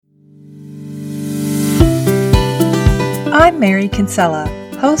I'm Mary Kinsella,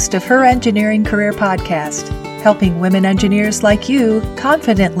 host of Her Engineering Career Podcast, helping women engineers like you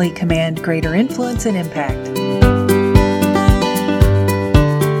confidently command greater influence and impact.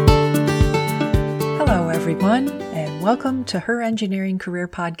 Hello, everyone, and welcome to Her Engineering Career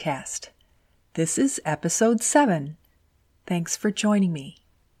Podcast. This is episode 7. Thanks for joining me.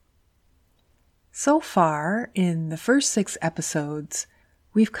 So far, in the first 6 episodes,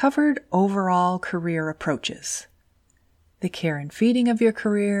 we've covered overall career approaches. The care and feeding of your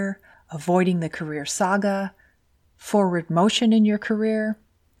career, avoiding the career saga, forward motion in your career,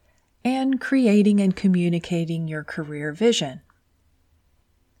 and creating and communicating your career vision.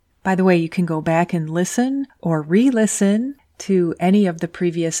 By the way, you can go back and listen or re-listen to any of the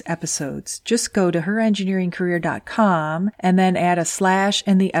previous episodes. Just go to herengineeringcareer.com and then add a /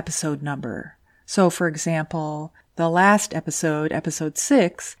 and the episode number. So, for example, the last episode, episode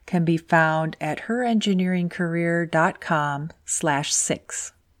 6, can be found at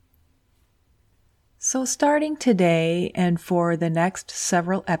herengineeringcareer.com/6. So starting today and for the next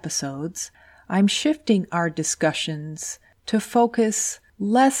several episodes, I'm shifting our discussions to focus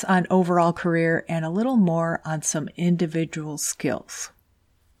less on overall career and a little more on some individual skills.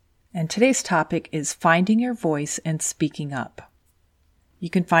 And today's topic is finding your voice and speaking up. You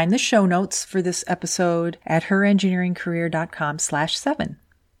can find the show notes for this episode at herengineeringcareer.com/7.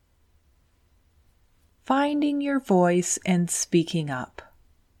 Finding your voice and speaking up.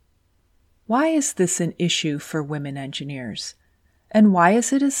 Why is this an issue for women engineers? And why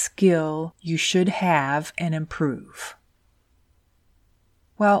is it a skill you should have and improve?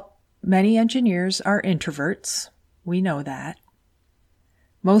 Well, many engineers are introverts. We know that.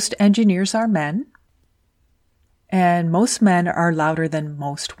 Most engineers are men. And most men are louder than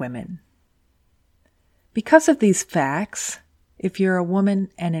most women. Because of these facts, if you're a woman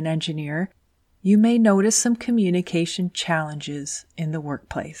and an engineer, you may notice some communication challenges in the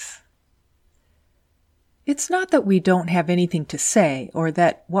workplace. It's not that we don't have anything to say or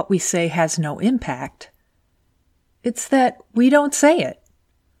that what we say has no impact. It's that we don't say it,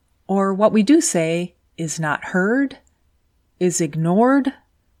 or what we do say is not heard, is ignored,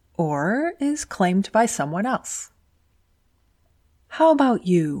 or is claimed by someone else. How about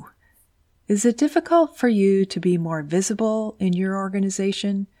you? Is it difficult for you to be more visible in your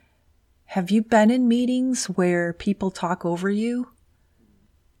organization? Have you been in meetings where people talk over you?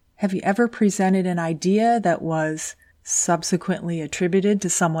 Have you ever presented an idea that was subsequently attributed to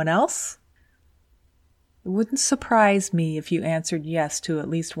someone else? It wouldn't surprise me if you answered yes to at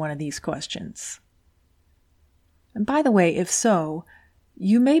least one of these questions. And by the way, if so,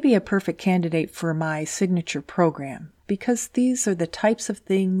 you may be a perfect candidate for my signature program, because these are the types of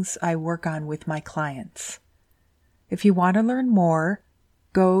things I work on with my clients. If you want to learn more,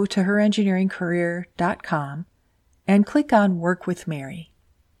 go to herengineeringcareer.com and click on Work with Mary.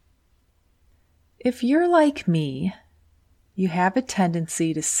 If you're like me, you have a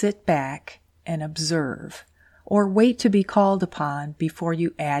tendency to sit back and observe, or wait to be called upon before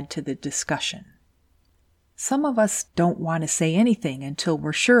you add to the discussion. Some of us don't want to say anything until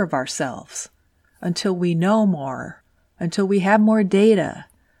we're sure of ourselves, until we know more, until we have more data,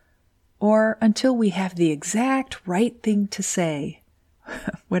 or until we have the exact right thing to say,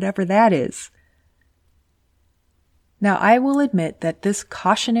 whatever that is. Now, I will admit that this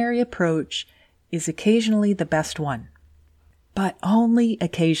cautionary approach is occasionally the best one, but only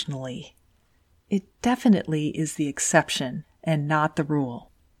occasionally. It definitely is the exception and not the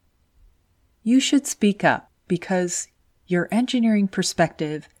rule. You should speak up because your engineering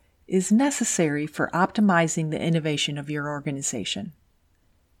perspective is necessary for optimizing the innovation of your organization.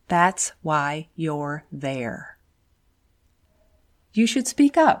 That's why you're there. You should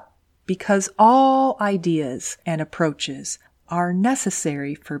speak up because all ideas and approaches are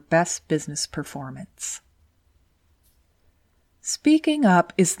necessary for best business performance. Speaking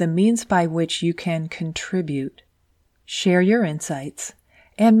up is the means by which you can contribute, share your insights,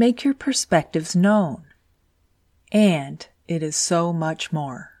 and make your perspectives known. And it is so much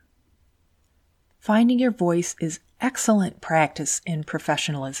more. Finding your voice is excellent practice in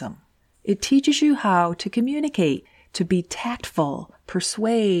professionalism. It teaches you how to communicate, to be tactful,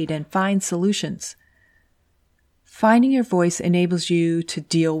 persuade, and find solutions. Finding your voice enables you to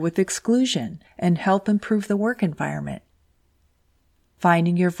deal with exclusion and help improve the work environment.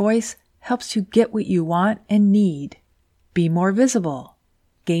 Finding your voice helps you get what you want and need, be more visible,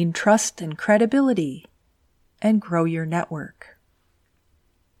 gain trust and credibility, and grow your network.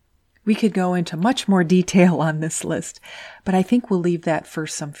 We could go into much more detail on this list, but I think we'll leave that for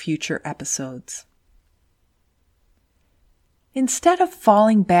some future episodes. Instead of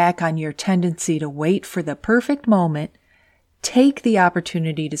falling back on your tendency to wait for the perfect moment, Take the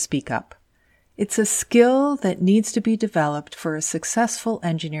opportunity to speak up. It's a skill that needs to be developed for a successful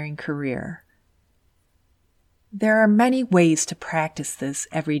engineering career. There are many ways to practice this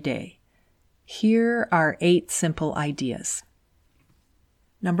every day. Here are 8 simple ideas.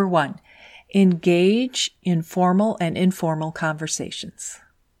 Number 1, engage in formal and informal conversations.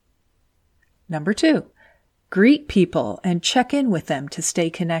 Number 2, greet people and check in with them to stay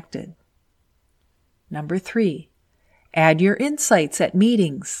connected. Number 3, add your insights at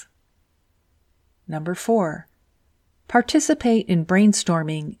meetings. Number 4, participate in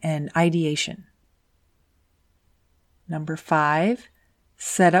brainstorming and ideation. Number 5,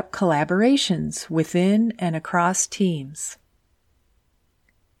 set up collaborations within and across teams.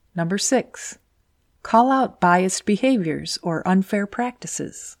 Number 6, call out biased behaviors or unfair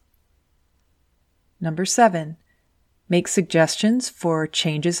practices. Number 7, make suggestions for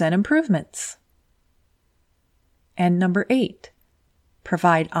changes and improvements. And number 8,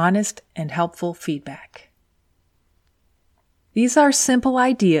 provide honest and helpful feedback. These are simple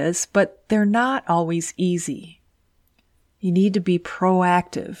ideas, but they're not always easy. You need to be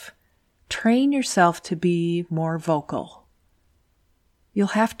proactive. Train yourself to be more vocal. You'll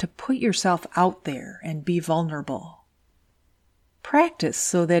have to put yourself out there and be vulnerable. Practice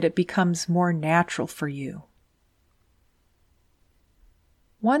so that it becomes more natural for you.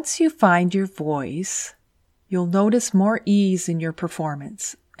 Once you find your voice, you'll notice more ease in your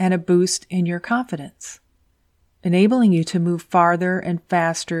performance and a boost in your confidence, enabling you to move farther and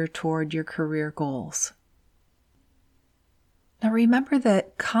faster toward your career goals. Now remember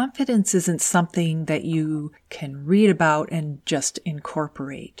that confidence isn't something that you can read about and just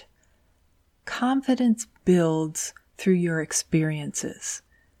incorporate. Confidence builds through your experiences.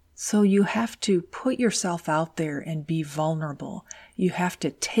 So you have to put yourself out there and be vulnerable. You have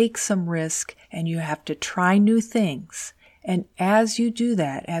to take some risk and you have to try new things. And as you do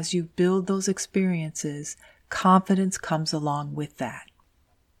that, as you build those experiences, confidence comes along with that.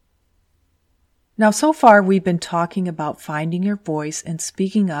 Now, so far we've been talking about finding your voice and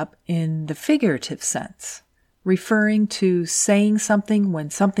speaking up in the figurative sense, referring to saying something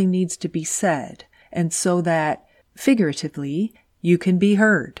when something needs to be said, and so that, figuratively, you can be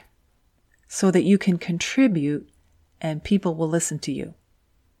heard, so that you can contribute and people will listen to you.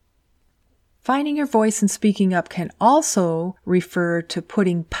 Finding your voice and speaking up can also refer to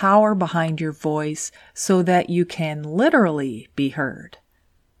putting power behind your voice so that you can literally be heard.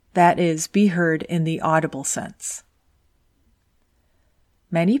 That is, be heard in the audible sense.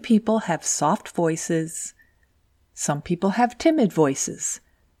 Many people have soft voices. Some people have timid voices.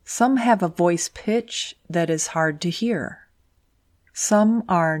 Some have a voice pitch that is hard to hear. Some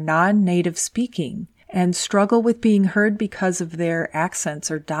are non-native speaking and struggle with being heard because of their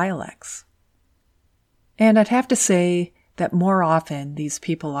accents or dialects. And I'd have to say that more often these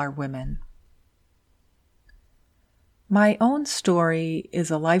people are women. My own story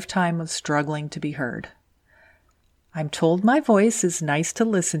is a lifetime of struggling to be heard. I'm told my voice is nice to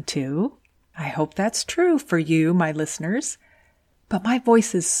listen to. I hope that's true for you, my listeners. But my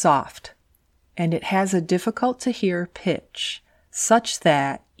voice is soft, and it has a difficult to hear pitch, such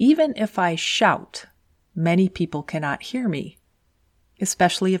that even if I shout, many people cannot hear me,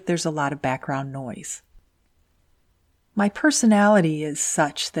 especially if there's a lot of background noise. My personality is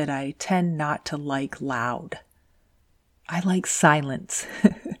such that I tend not to like loud. I like silence.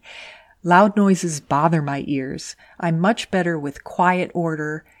 Loud noises bother my ears. I'm much better with quiet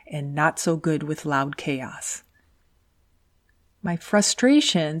order and not so good with loud chaos. My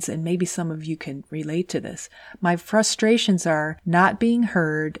frustrations, and maybe some of you can relate to this, my frustrations are not being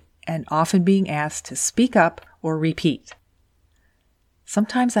heard and often being asked to speak up or repeat.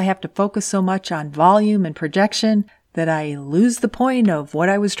 Sometimes I have to focus so much on volume and projection that I lose the point of what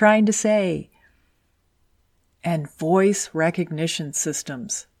I was trying to say. And voice recognition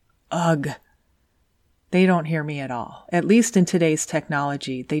systems. Ugh. They don't hear me at all. At least in today's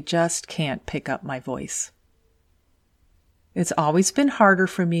technology, they just can't pick up my voice. It's always been harder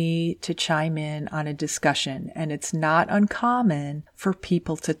for me to chime in on a discussion, and it's not uncommon for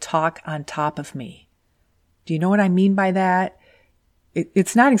people to talk on top of me. Do you know what I mean by that?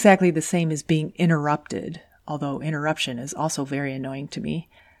 It's not exactly the same as being interrupted, although interruption is also very annoying to me.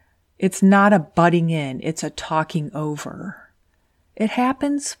 It's not a butting in, it's a talking over. It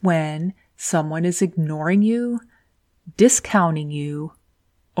happens when someone is ignoring you, discounting you,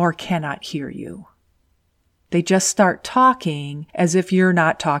 or cannot hear you. They just start talking as if you're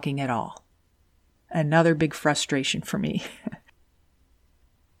not talking at all. Another big frustration for me.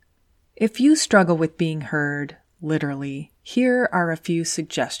 If you struggle with being heard, literally, Here are a few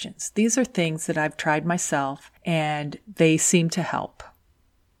suggestions. These are things that I've tried myself and they seem to help.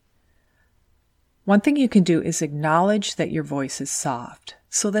 One thing you can do is acknowledge that your voice is soft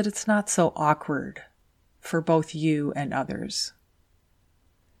so that it's not so awkward for both you and others.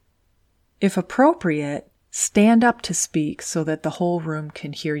 If appropriate, stand up to speak so that the whole room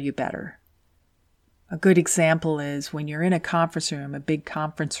can hear you better. A good example is when you're in a conference room, a big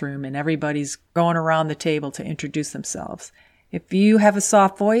conference room, and everybody's going around the table to introduce themselves. If you have a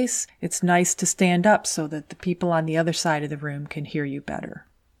soft voice, it's nice to stand up so that the people on the other side of the room can hear you better.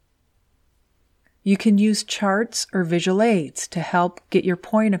 You can use charts or visual aids to help get your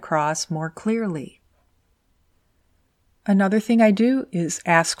point across more clearly. Another thing I do is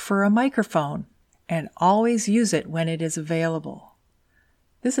ask for a microphone and always use it when it is available.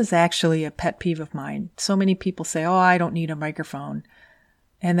 This is actually a pet peeve of mine. So many people say, "Oh, I don't need a microphone."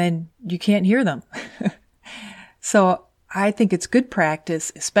 And then you can't hear them. So I think it's good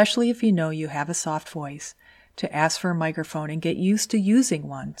practice, especially if you know you have a soft voice, to ask for a microphone and get used to using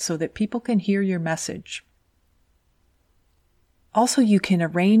one so that people can hear your message. Also, you can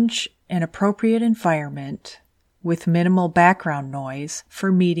arrange an appropriate environment with minimal background noise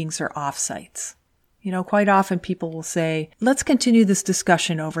for meetings or offsites. Quite often people will say, "Let's continue this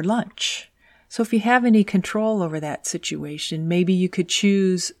discussion over lunch." So if you have any control over that situation, maybe you could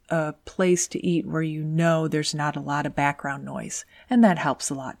choose a place to eat where you know there's not a lot of background noise, and that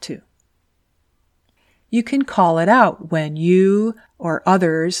helps a lot too. You can call it out when you or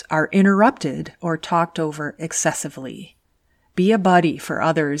others are interrupted or talked over excessively. Be a buddy for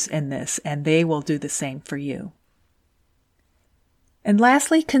others in this, and they will do the same for you. And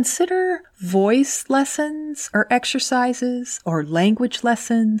lastly, consider voice lessons or exercises or language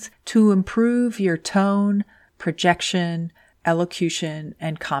lessons to improve your tone, projection, elocution,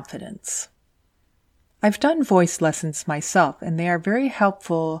 and confidence. I've done voice lessons myself, and they are very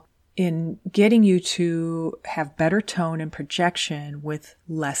helpful in getting you to have better tone and projection with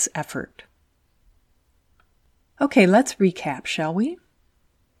less effort. Okay, let's recap, shall we?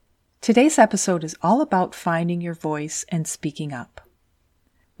 Today's episode is all about finding your voice and speaking up.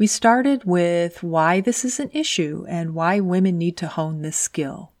 We started with why this is an issue and why women need to hone this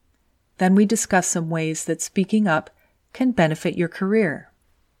skill. Then we discussed some ways that speaking up can benefit your career.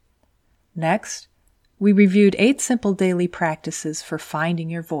 Next, we reviewed 8 simple daily practices for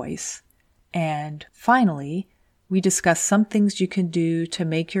finding your voice. And finally, we discussed some things you can do to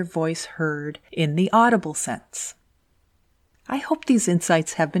make your voice heard in the audible sense. I hope these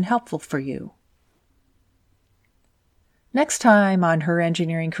insights have been helpful for you. Next time on Her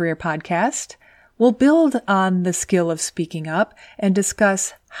Engineering Career Podcast, we'll build on the skill of speaking up and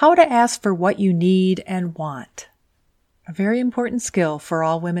discuss how to ask for what you need and want. A very important skill for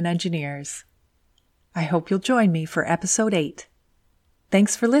all women engineers. I hope you'll join me for episode 8.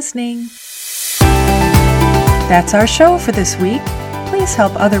 Thanks for listening. That's our show for this week. Please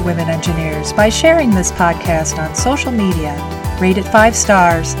help other women engineers by sharing this podcast on social media, rate it 5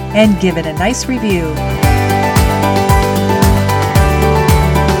 stars, and give it a nice review.